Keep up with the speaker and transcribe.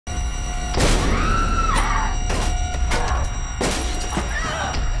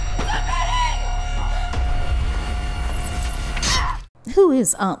Who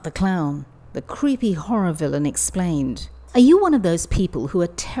is Art the Clown? The creepy horror villain explained. Are you one of those people who are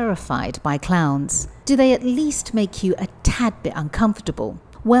terrified by clowns? Do they at least make you a tad bit uncomfortable?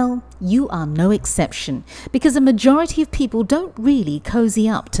 Well, you are no exception, because a majority of people don't really cozy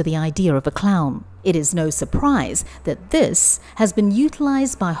up to the idea of a clown. It is no surprise that this has been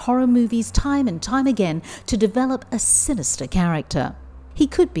utilized by horror movies time and time again to develop a sinister character. He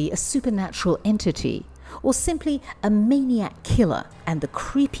could be a supernatural entity, or simply a maniac killer, and the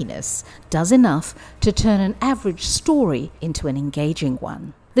creepiness does enough to turn an average story into an engaging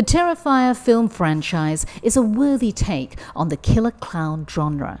one. The Terrifier film franchise is a worthy take on the killer clown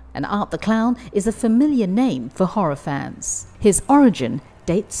genre, and Art the Clown is a familiar name for horror fans. His origin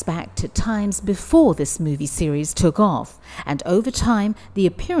dates back to times before this movie series took off, and over time the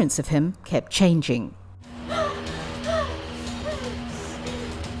appearance of him kept changing.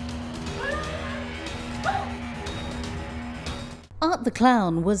 Art the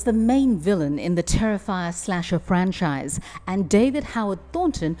Clown was the main villain in the Terrifier slasher franchise, and David Howard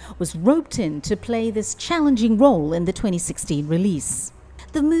Thornton was roped in to play this challenging role in the 2016 release.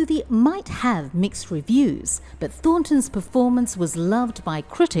 The movie might have mixed reviews, but Thornton's performance was loved by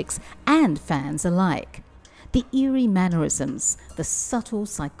critics and fans alike. The eerie mannerisms, the subtle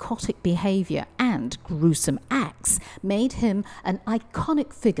psychotic behavior, and gruesome acts made him an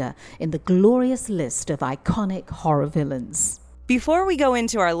iconic figure in the glorious list of iconic horror villains. Before we go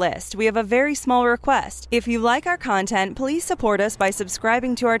into our list, we have a very small request. If you like our content, please support us by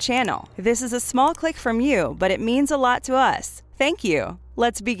subscribing to our channel. This is a small click from you, but it means a lot to us. Thank you.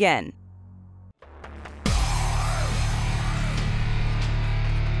 Let's begin.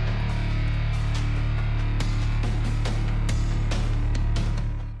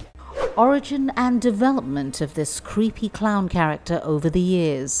 Origin and development of this creepy clown character over the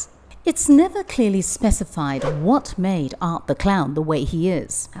years. It's never clearly specified what made Art the Clown the way he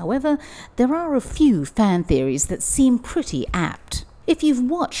is. However, there are a few fan theories that seem pretty apt. If you've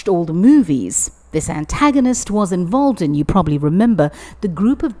watched all the movies this antagonist was involved in, you probably remember the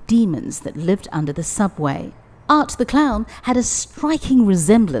group of demons that lived under the subway. Art the Clown had a striking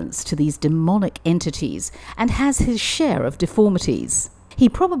resemblance to these demonic entities and has his share of deformities. He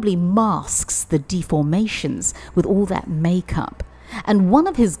probably masks the deformations with all that makeup, and one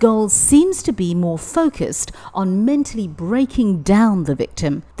of his goals seems to be more focused on mentally breaking down the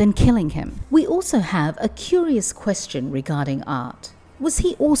victim than killing him. We also have a curious question regarding Art. Was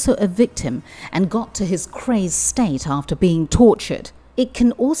he also a victim and got to his crazed state after being tortured? It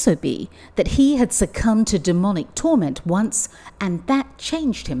can also be that he had succumbed to demonic torment once and that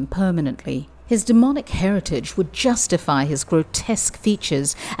changed him permanently. His demonic heritage would justify his grotesque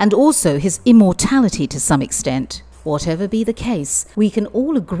features and also his immortality to some extent. Whatever be the case, we can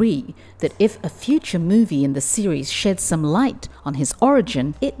all agree that if a future movie in the series sheds some light on his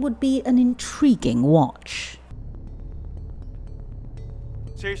origin, it would be an intriguing watch.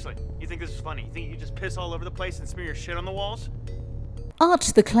 Seriously, you think this is funny? You think you just piss all over the place and smear your shit on the walls?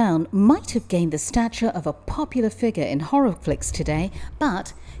 Art the Clown might have gained the stature of a popular figure in horror flicks today,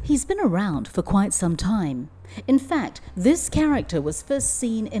 but he's been around for quite some time. In fact, this character was first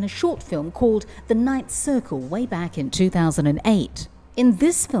seen in a short film called The Night Circle way back in 2008. In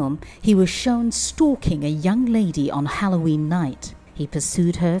this film, he was shown stalking a young lady on Halloween night. He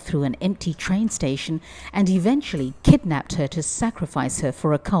pursued her through an empty train station and eventually kidnapped her to sacrifice her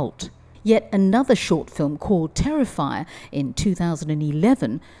for a cult. Yet another short film called Terrifier in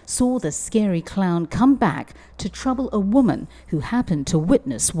 2011 saw the scary clown come back to trouble a woman who happened to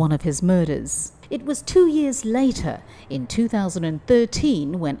witness one of his murders. It was 2 years later, in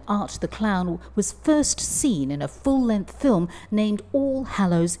 2013, when Art the Clown was first seen in a full-length film named All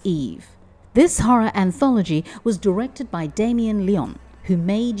Hallows Eve. This horror anthology was directed by Damien Leone, who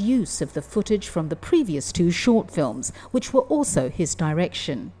made use of the footage from the previous 2 short films, which were also his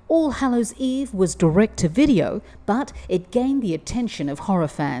direction. All Hallows Eve was direct-to-video, but it gained the attention of horror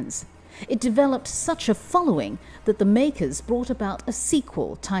fans. It developed such a following that the makers brought about a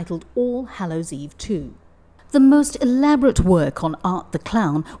sequel titled All Hallows Eve 2. The most elaborate work on Art the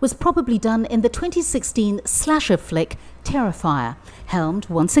Clown was probably done in the 2016 slasher flick Terrifier, helmed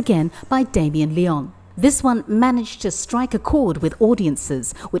once again by Damien Leone. This one managed to strike a chord with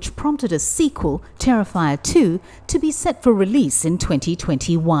audiences, which prompted a sequel, Terrifier 2, to be set for release in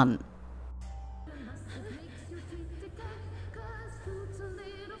 2021.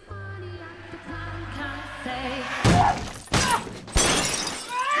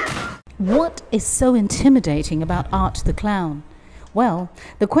 What is so intimidating about Art the Clown? Well,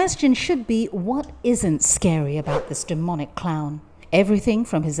 the question should be, what isn't scary about this demonic clown? Everything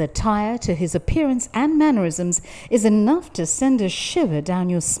from his attire to his appearance and mannerisms is enough to send a shiver down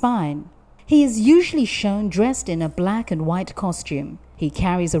your spine. He is usually shown dressed in a black and white costume. He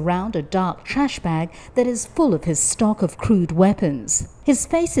carries around a dark trash bag that is full of his stock of crude weapons. His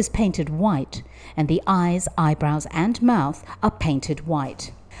face is painted white, and the eyes, eyebrows, and mouth are painted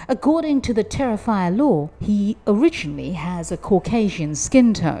white. According to the Terrifier lore, he originally has a Caucasian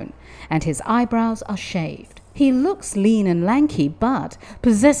skin tone, and his eyebrows are shaved. He looks lean and lanky, but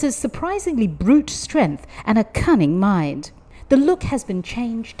possesses surprisingly brute strength and a cunning mind. The look has been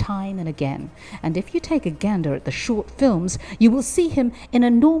changed time and again, and if you take a gander at the short films, you will see him in a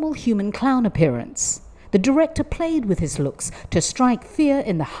normal human clown appearance. The director played with his looks to strike fear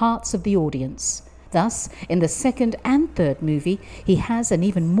in the hearts of the audience. Thus, in the second and third movie, he has an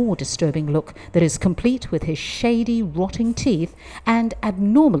even more disturbing look that is complete with his shady, rotting teeth and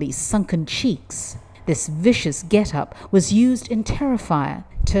abnormally sunken cheeks. This vicious get-up was used in Terrifier,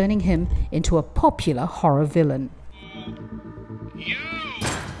 turning him into a popular horror villain.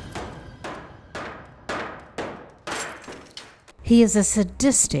 He is a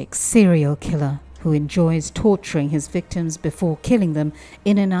sadistic serial killer who enjoys torturing his victims before killing them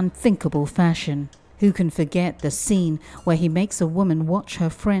in an unthinkable fashion. Who can forget the scene where he makes a woman watch her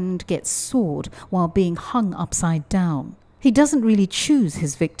friend get sawed while being hung upside down? He doesn't really choose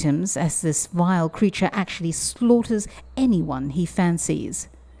his victims, as this vile creature actually slaughters anyone he fancies.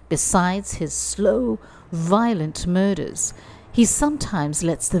 Besides his slow, violent murders, he sometimes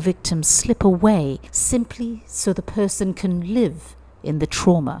lets the victim slip away simply so the person can live in the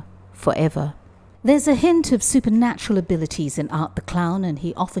trauma forever. There's a hint of supernatural abilities in Art the Clown, and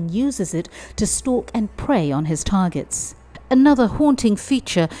he often uses it to stalk and prey on his targets. Another haunting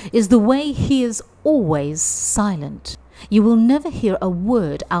feature is the way he is always silent. You will never hear a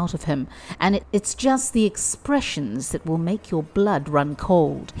word out of him, and it's just the expressions that will make your blood run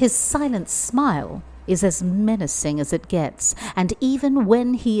cold. His silent smile is as menacing as it gets, and even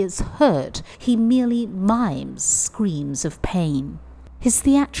when he is hurt, he merely mimes screams of pain. His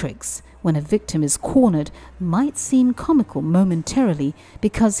theatrics, when a victim is cornered, might seem comical momentarily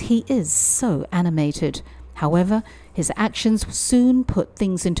because he is so animated. However, his actions soon put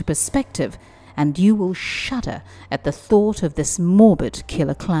things into perspective, and you will shudder at the thought of this morbid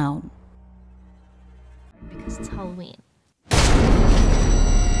killer clown. Because it's Halloween.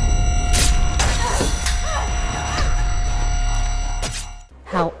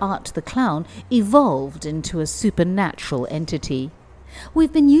 How Art the Clown evolved into a supernatural entity.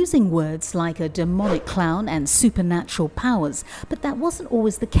 We've been using words like a demonic clown and supernatural powers, but that wasn't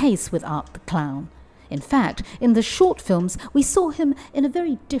always the case with Art the Clown. In fact, in the short films, we saw him in a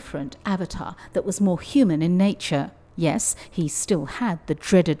very different avatar that was more human in nature. Yes, he still had the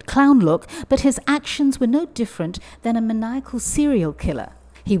dreaded clown look, but his actions were no different than a maniacal serial killer.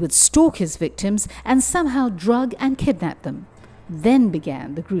 He would stalk his victims and somehow drug and kidnap them. Then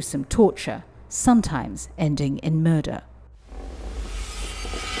began the gruesome torture, sometimes ending in murder.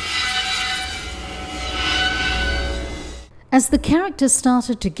 As the character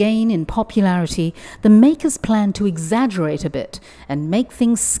started to gain in popularity, the makers planned to exaggerate a bit and make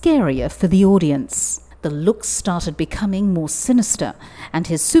things scarier for the audience. The looks started becoming more sinister, and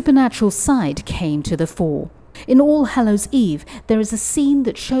his supernatural side came to the fore. In All Hallows Eve, there is a scene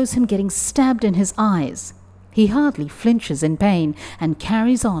that shows him getting stabbed in his eyes. He hardly flinches in pain and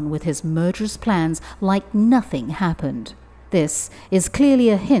carries on with his murderous plans like nothing happened. This is clearly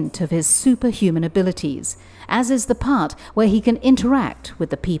a hint of his superhuman abilities, as is the part where he can interact with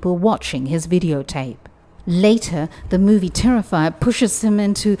the people watching his videotape. Later, the movie Terrifier pushes him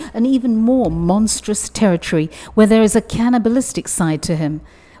into an even more monstrous territory where there is a cannibalistic side to him.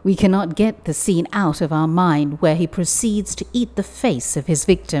 We cannot get the scene out of our mind where he proceeds to eat the face of his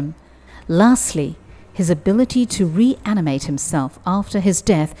victim. Lastly, his ability to reanimate himself after his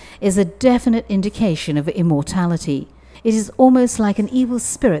death is a definite indication of immortality. It is almost like an evil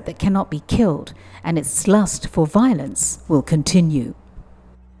spirit that cannot be killed, and its lust for violence will continue.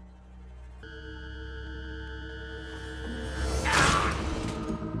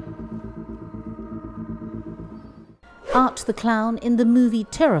 Art the Clown in the movie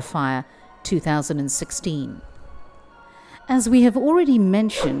Terrifier, 2016. As we have already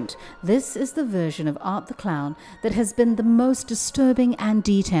mentioned, this is the version of Art the Clown that has been the most disturbing and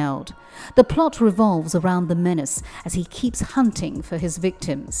detailed. The plot revolves around the menace as he keeps hunting for his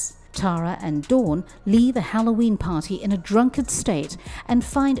victims. Tara and Dawn leave a Halloween party in a drunkard state and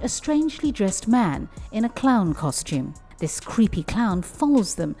find a strangely dressed man in a clown costume. This creepy clown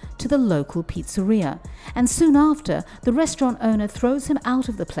follows them to the local pizzeria, and soon after, the restaurant owner throws him out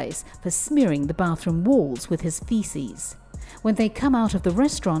of the place for smearing the bathroom walls with his feces. When they come out of the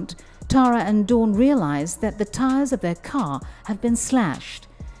restaurant, Tara and Dawn realize that the tires of their car have been slashed,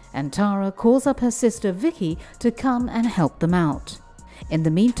 and Tara calls up her sister Vicky to come and help them out. In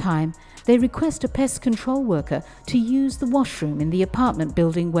the meantime, they request a pest control worker to use the washroom in the apartment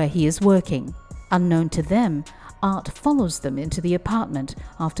building where he is working. Unknown to them, Art follows them into the apartment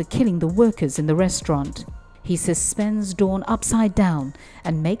after killing the workers in the restaurant. He suspends Dawn upside down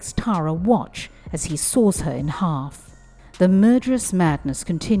and makes Tara watch as he saws her in half. The murderous madness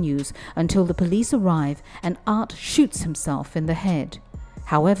continues until the police arrive and Art shoots himself in the head.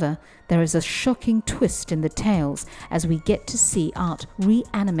 However, there is a shocking twist in the tales as we get to see Art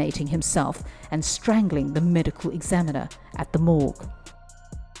reanimating himself and strangling the medical examiner at the morgue.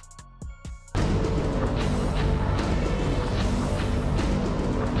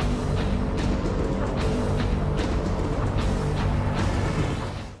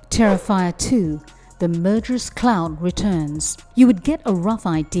 Terrifier 2. The Murderous Clown returns. You would get a rough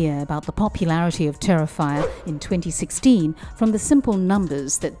idea about the popularity of Terrifier in 2016 from the simple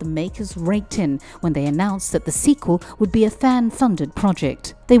numbers that the makers raked in when they announced that the sequel would be a fan-funded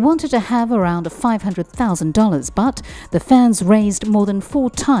project. They wanted to have around $500,000, but the fans raised more than 4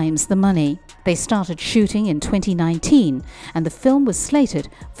 times the money. They started shooting in 2019, and the film was slated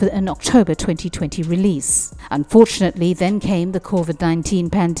for an October 2020 release. Unfortunately, then came the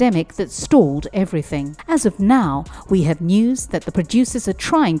COVID-19 pandemic that stalled everything. As of now, we have news that the producers are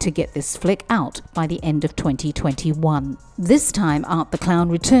trying to get this flick out by the end of 2021. This time, Art the Clown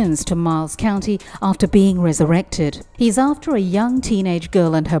returns to Miles County after being resurrected. He's after a young teenage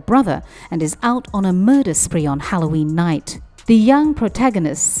girl and her brother and is out on a murder spree on Halloween night. The young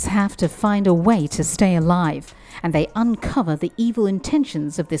protagonists have to find a way to stay alive, and they uncover the evil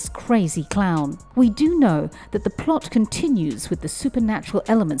intentions of this crazy clown. We do know that the plot continues with the supernatural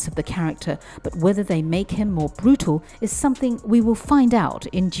elements of the character, but whether they make him more brutal is something we will find out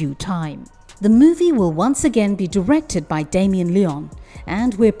in due time. The movie will once again be directed by Damien Leone,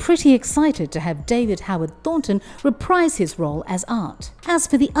 and we're pretty excited to have David Howard Thornton reprise his role as Art. As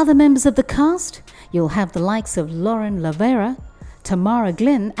for the other members of the cast, you'll have the likes of Lauren Lavera, Tamara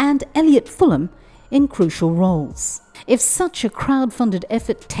Glynn and Elliot Fulham in crucial roles. If such a crowd-funded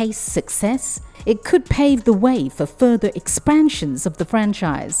effort tastes success, it could pave the way for further expansions of the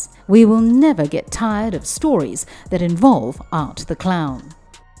franchise. We will never get tired of stories that involve Art the Clown.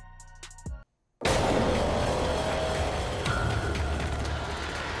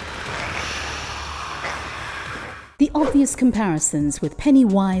 The obvious comparisons with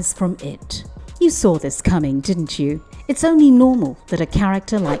Pennywise from It. You saw this coming, didn't you? It's only normal that a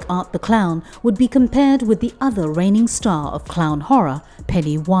character like Art the Clown would be compared with the other reigning star of clown horror,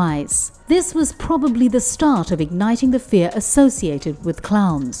 Pennywise. This was probably the start of igniting the fear associated with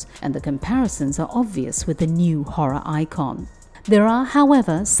clowns, and the comparisons are obvious with the new horror icon. There are,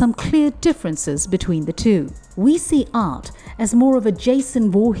 however, some clear differences between the two. We see Art as more of a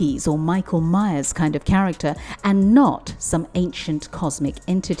Jason Voorhees or Michael Myers kind of character and not some ancient cosmic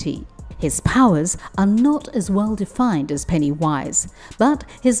entity. His powers are not as well defined as Pennywise, but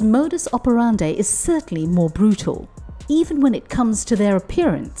his modus operandi is certainly more brutal. Even when it comes to their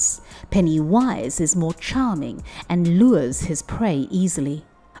appearance, Pennywise is more charming and lures his prey easily.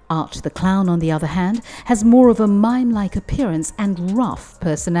 Art the Clown, on the other hand, has more of a mime-like appearance and rough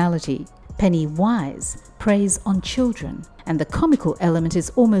personality. Pennywise preys on children, and the comical element is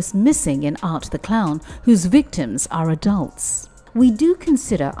almost missing in Art the Clown, whose victims are adults. We do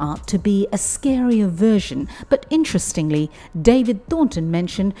consider Art to be a scarier version, but interestingly, David Thornton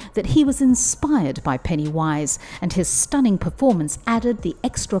mentioned that he was inspired by Pennywise, and his stunning performance added the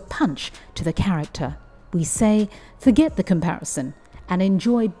extra punch to the character. We say, forget the comparison, and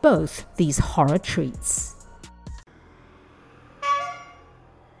enjoy both these horror treats.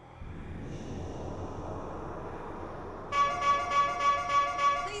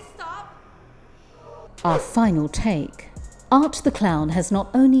 Please stop. Our final take. Art the Clown has not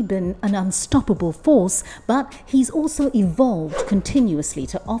only been an unstoppable force, but he's also evolved continuously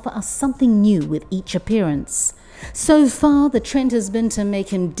to offer us something new with each appearance. So far, the trend has been to make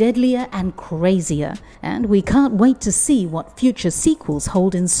him deadlier and crazier, and we can't wait to see what future sequels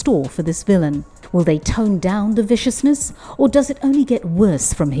hold in store for this villain. Will they tone down the viciousness, or does it only get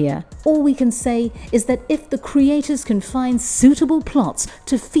worse from here? All we can say is that if the creators can find suitable plots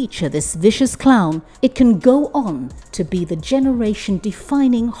to feature this vicious clown, it can go on to be the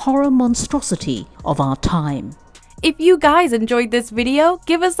generation-defining horror monstrosity of our time. If you guys enjoyed this video,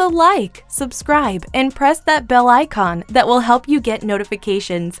 give us a like, subscribe, and press that bell icon that will help you get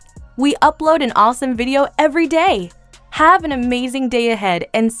notifications. We upload an awesome video every day. Have an amazing day ahead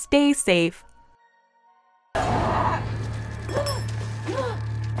and stay safe.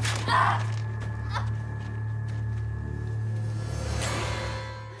 Ah!